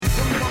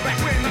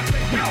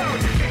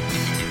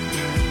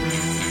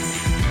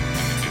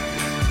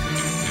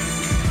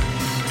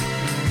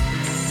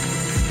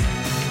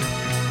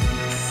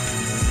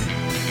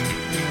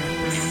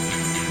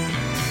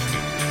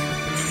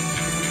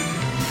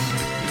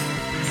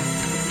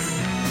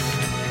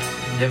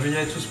Bienvenue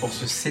à tous pour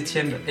ce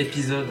 7e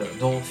épisode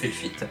dont on fait le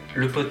fitt,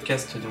 le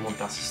podcast de Mondes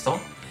Persistants.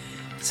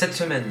 Cette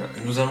semaine,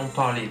 nous allons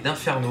parler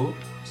d'Inferno.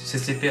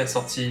 CCP a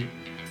sorti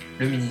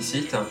le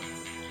mini-site.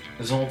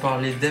 Nous allons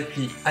parler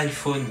d'appli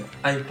iPhone,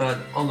 iPad,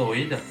 Android,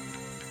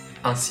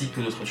 ainsi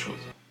que d'autres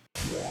choses.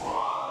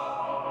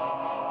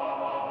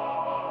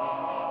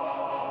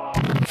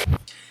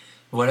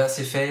 Voilà,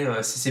 c'est fait.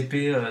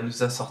 CCP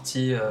nous a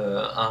sorti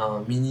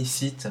un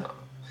mini-site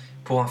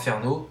pour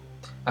Inferno.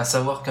 À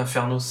savoir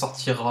qu'Inferno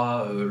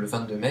sortira le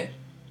 22 mai.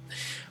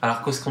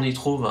 Alors qu'est-ce qu'on y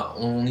trouve ?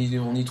 On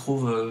y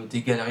trouve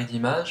des galeries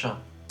d'images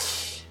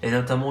et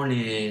notamment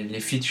les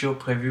features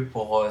prévues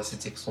pour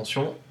cette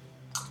extension.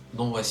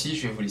 Donc voici,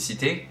 je vais vous les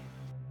citer.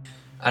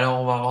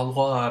 Alors on va avoir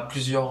droit à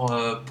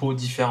plusieurs peaux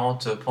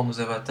différentes pour nos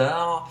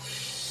avatars,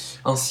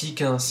 ainsi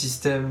qu'un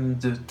système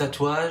de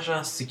tatouage,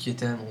 ce qui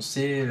était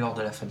annoncé lors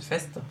de la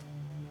FanFest.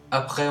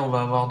 Après on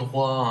va avoir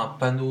droit à un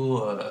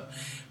panneau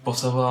pour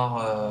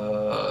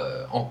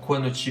savoir en quoi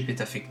notre chip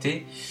est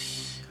affecté.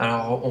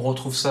 Alors on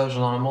retrouve ça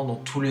généralement dans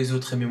tous les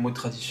autres MMO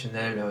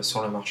traditionnels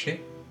sur le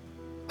marché.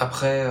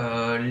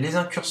 Après les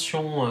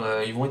incursions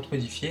ils vont être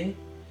modifiés,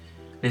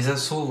 les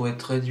assauts vont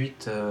être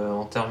réduites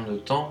en termes de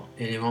temps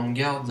et les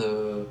vanguards,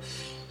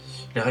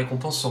 les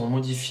récompenses seront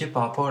modifiées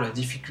par rapport à la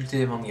difficulté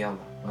des vanguards.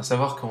 À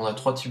savoir qu'on a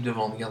 3 types de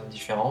vanguards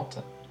différentes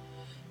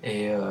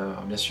et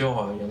bien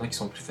sûr il y en a qui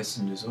sont plus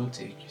faciles que les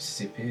autres et que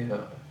CCP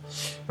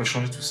va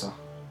changer tout ça.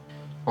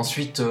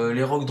 Ensuite,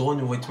 les rock drones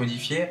vont être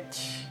modifiés.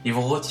 Ils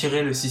vont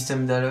retirer le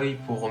système d'alloy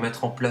pour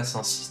remettre en place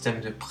un système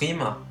de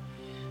primes.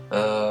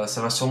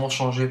 Ça va sûrement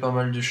changer pas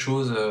mal de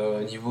choses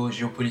au niveau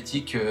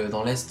géopolitique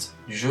dans l'est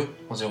du jeu,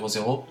 en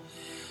 0.0.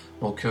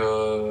 Donc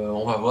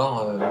on va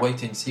voir, wait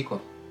and see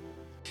quoi.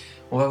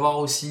 On va voir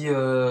aussi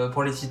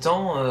pour les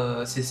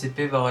titans,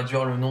 CCP va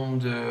réduire le nombre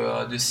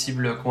de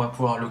cibles qu'on va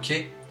pouvoir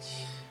loquer.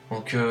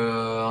 Donc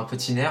un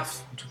petit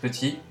nerf, tout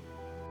petit.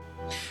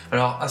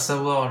 Alors, à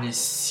savoir, les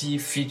 6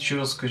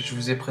 features que je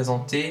vous ai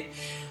présentées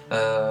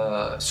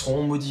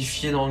seront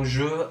modifiées dans le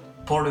jeu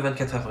pour le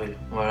 24 avril.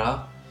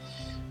 Voilà.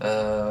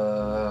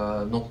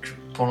 Donc,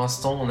 pour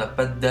l'instant, on n'a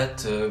pas de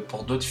date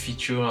pour d'autres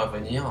features à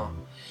venir.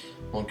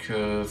 Donc,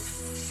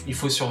 il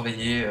faut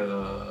surveiller,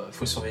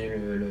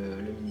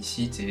 le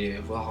mini-site et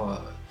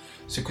voir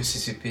ce que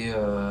CCP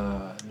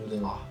nous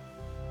donnera.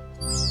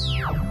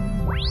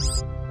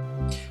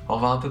 On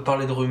va un peu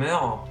parler de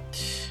rumeurs.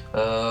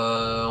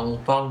 On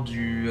parle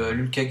du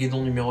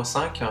Lulkageddon numéro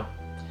 5.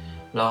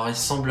 Alors il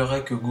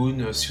semblerait que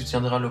Goon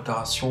soutiendra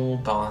l'opération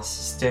par un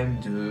système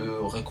de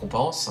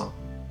récompense.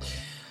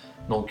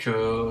 Donc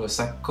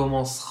ça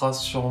commencera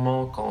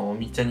sûrement quand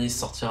Mitanis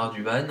sortira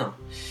du ban.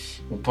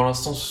 Donc pour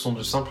l'instant ce sont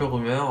de simples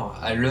rumeurs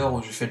à l'heure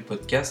où je fais le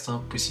podcast,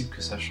 possible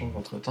que ça change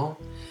entre temps.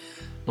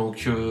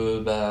 Donc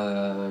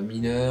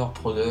mineurs,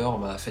 prodeurs,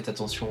 faites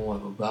attention à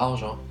vos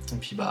barges, et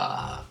puis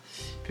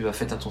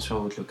faites attention à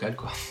votre local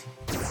quoi.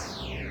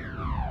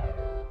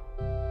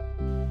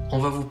 On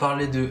va vous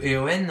parler de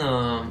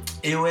EON.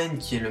 EON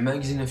qui est le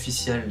magazine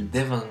officiel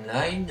Dev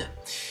Online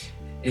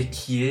et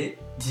qui est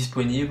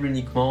disponible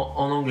uniquement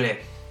en anglais.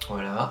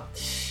 Voilà.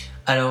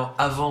 Alors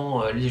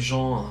avant, les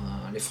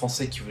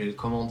Français qui voulaient le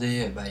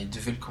commander, ils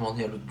devaient le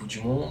commander à l'autre bout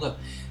du monde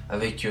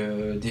avec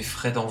des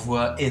frais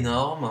d'envoi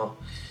énormes.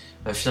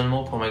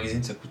 Finalement pour le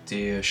magazine ça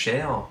coûtait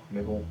cher,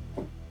 mais bon,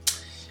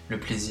 le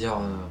plaisir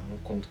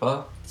on compte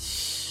pas.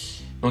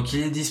 Donc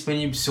il est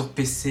disponible sur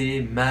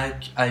PC,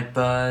 Mac,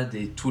 iPad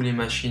et toutes les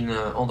machines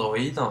Android.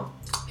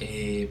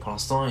 Et pour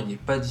l'instant il n'est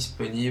pas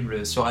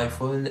disponible sur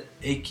iPhone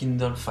et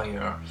Kindle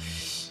Fire.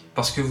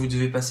 Parce que vous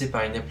devez passer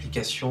par une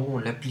application,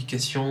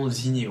 l'application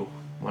Zinio.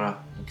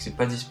 Voilà, donc c'est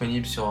pas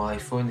disponible sur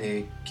iPhone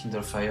et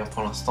Kindle Fire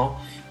pour l'instant,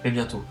 mais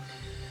bientôt.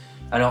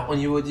 Alors au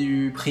niveau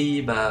du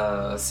prix,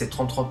 c'est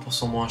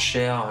 33% moins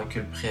cher que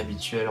le prix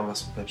habituel en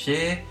version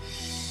papier.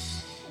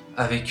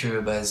 Avec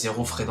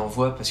 0 frais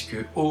d'envoi parce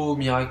que au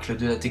miracle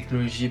de la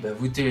technologie,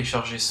 vous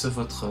téléchargez sur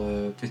votre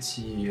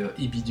petit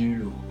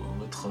e-bidule ou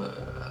votre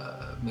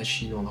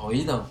machine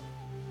Android.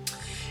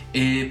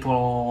 Et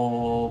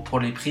pour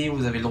les prix,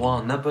 vous avez le droit à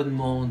un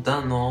abonnement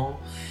d'1 an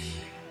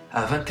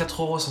à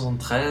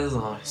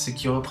 24,73€, ce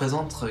qui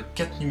représente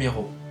 4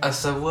 numéros. À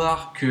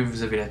savoir que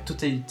vous avez la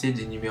totalité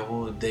des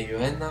numéros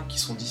d'EON qui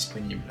sont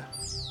disponibles.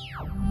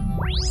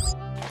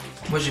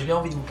 Moi j'ai bien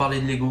envie de vous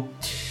parler de Lego.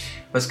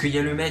 Parce qu'il y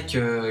a le mec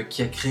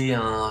qui a créé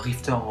un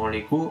rifter en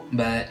Lego,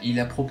 il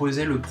a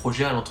proposé le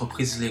projet à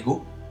l'entreprise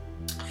Lego.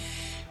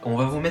 On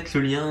va vous mettre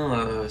le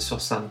lien sur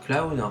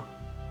SoundCloud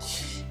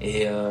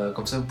et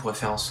comme ça vous pourrez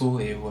faire un saut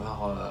et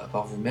voir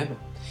par vous-même.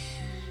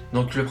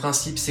 Donc le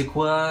principe c'est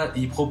quoi ?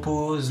 Il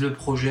propose le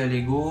projet à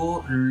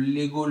Lego,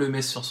 Lego le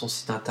met sur son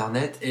site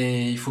internet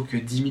et il faut que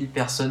 10 000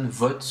 personnes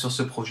votent sur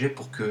ce projet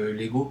pour que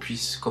Lego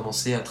puisse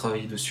commencer à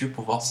travailler dessus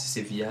pour voir si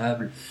c'est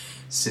viable,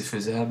 si c'est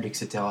faisable,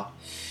 etc.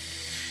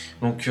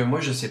 Donc moi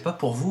je sais pas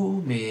pour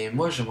vous, mais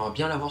moi j'aimerais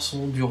bien l'avoir sur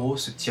mon bureau,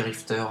 ce petit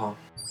rifter.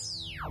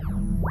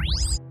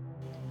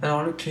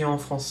 Alors le client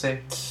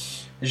français,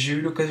 j'ai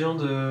eu l'occasion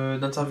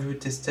d'interviewer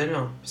Testel,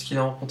 parce qu'il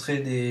a rencontré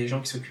des gens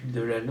qui s'occupent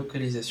de la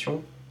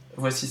localisation.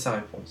 Voici sa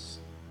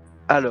réponse.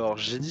 Alors,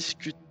 j'ai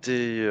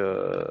discuté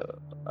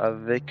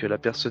avec la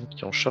personne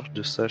qui est en charge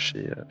de ça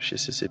chez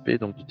CCP,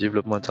 donc du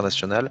développement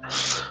international.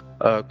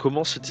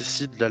 Comment se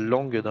décide la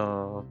langue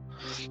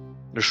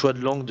le choix de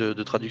langue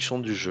de traduction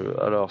du jeu?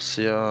 Alors,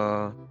 c'est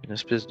une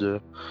espèce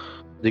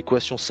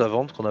d'équation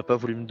savante qu'on n'a pas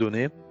voulu me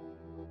donner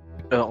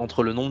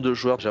entre le nombre de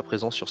joueurs déjà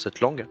présents sur cette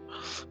langue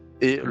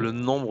et le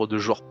nombre de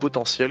joueurs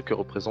potentiels que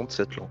représente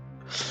cette langue.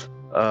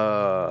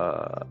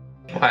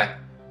 Ouais.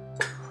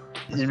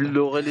 Il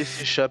aurait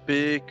laissé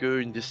échapper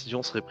qu'une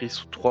décision serait prise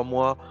sous 3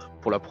 mois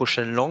pour la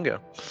prochaine langue.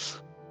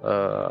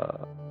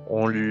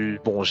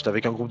 J'étais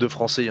avec un groupe de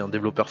Français, il y a un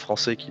développeur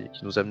français qui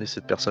nous a amené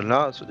cette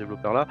personne-là, ce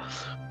développeur-là.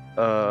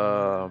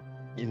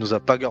 Il nous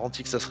a pas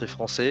garanti que ça serait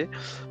français.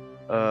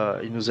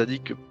 Il nous a dit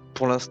que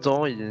pour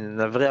l'instant,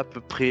 il avait à peu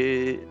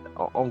près,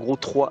 en gros,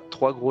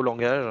 trois gros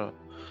langages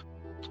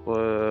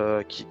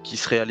qui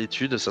seraient à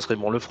l'étude. Ça serait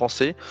le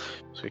français,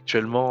 parce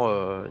qu'actuellement,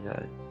 il y a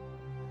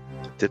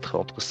peut-être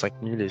entre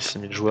 5000 et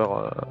 6000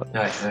 joueurs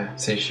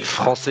c'est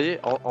français,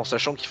 en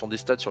sachant qu'ils font des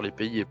stats sur les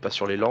pays et pas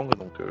sur les langues.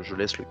 Donc je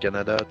laisse le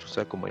Canada, tout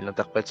ça, comment ils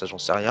l'interprètent, ça j'en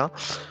sais rien.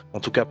 En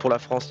tout cas, pour la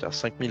France, il y a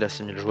 5000 à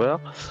 6000 joueurs.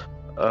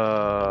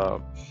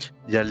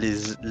 Il y a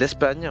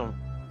l'Espagne,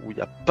 où il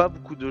n'y a pas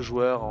beaucoup de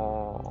joueurs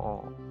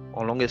en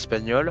langue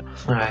espagnole.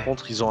 Ouais. Par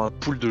contre, ils ont un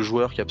pool de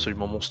joueurs qui est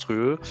absolument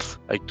monstrueux,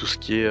 avec tout ce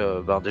qui est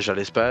déjà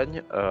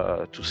l'Espagne,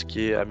 tout ce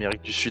qui est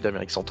Amérique du Sud,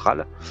 Amérique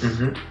centrale.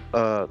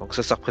 Donc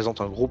ça représente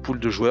un gros pool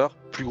de joueurs,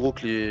 plus gros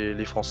que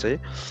les Français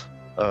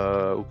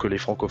ou que les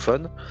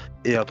francophones.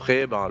 Et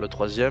après, le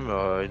troisième,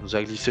 il nous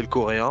a glissé le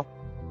coréen.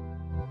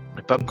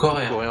 Pas beaucoup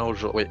de Coréens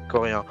aujourd'hui. Oui,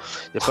 coréen.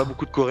 Il n'y a pas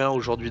beaucoup de Coréens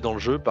aujourd'hui dans le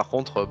jeu. Par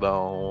contre,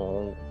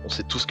 on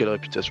sait tous quelle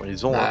réputation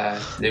ils ont.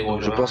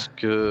 Donc, je pense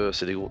que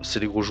c'est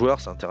des gros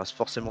joueurs. Ça intéresse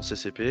forcément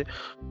CCP.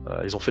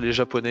 Ils ont fait les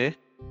Japonais.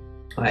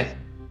 Ouais.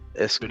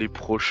 Est-ce que les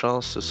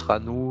prochains, ce sera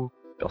nous?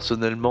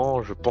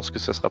 Personnellement, je pense que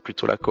ça sera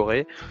plutôt la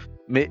Corée.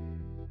 Mais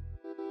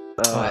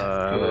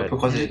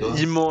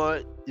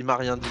il m'a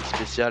rien dit de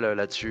spécial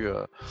là-dessus.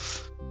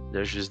 Il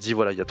a juste dit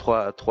il y a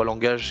trois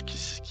langages qui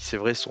c'est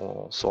vrai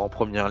sont en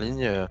première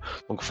ligne,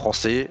 donc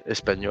français,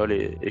 espagnol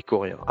et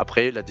coréen.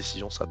 Après, la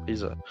décision sera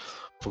prise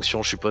en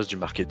fonction, je suppose, du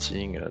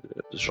marketing,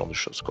 de ce genre de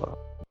choses, quoi.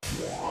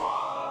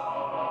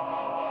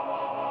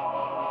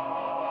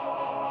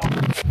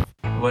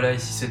 Voilà,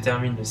 ici se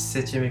termine le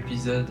 7e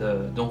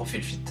épisode dont refait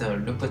le fitt,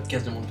 le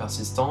podcast de Mondes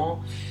Persistants.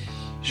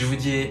 Je vous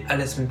dis à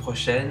la semaine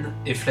prochaine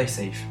et fly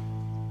safe.